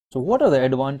So what are the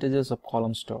advantages of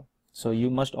column store? So you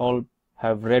must all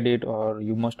have read it, or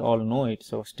you must all know it.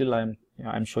 So still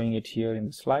I'm showing it here in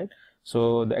the slide.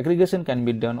 So the aggregation can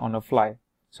be done on a fly.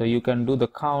 So you can do the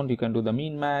count, you can do the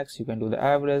min max, you can do the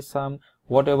average sum,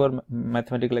 whatever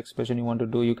mathematical expression you want to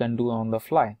do, you can do on the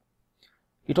fly.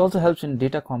 It also helps in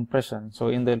data compression. So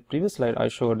in the previous slide I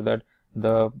showed that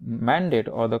the mandate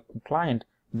or the client,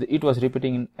 it was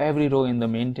repeating in every row in the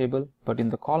main table, but in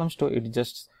the column store it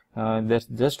just there's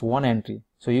just one entry.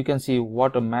 So you can see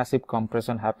what a massive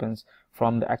compression happens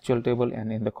from the actual table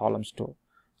and in the column store.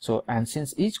 So, and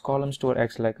since each column store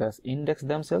acts like an index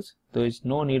themselves, there is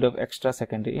no need of extra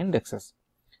secondary indexes.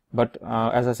 But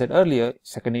as I said earlier,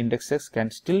 secondary indexes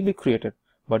can still be created,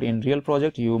 but in real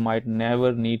project you might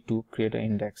never need to create an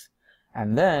index.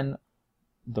 And then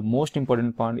the most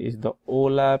important point is the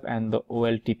OLAP and the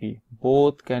OLTP.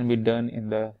 Both can be done in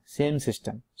the same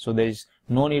system. So there is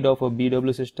no need of a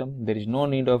BW system, there is no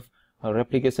need of a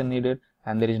replication needed,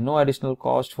 and there is no additional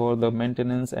cost for the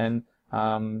maintenance and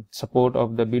support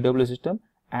of the BW system.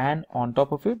 And on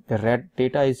top of it, the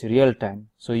data is real time.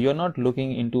 So you're not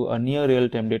looking into a near real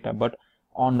time data, but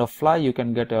on the fly you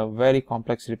can get a very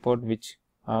complex report which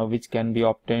can be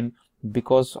obtained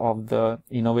because of the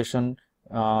innovation,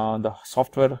 the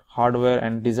software, hardware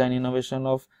and design innovation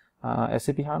of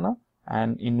SAP HANA,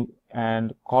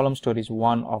 and column store is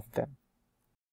one of them.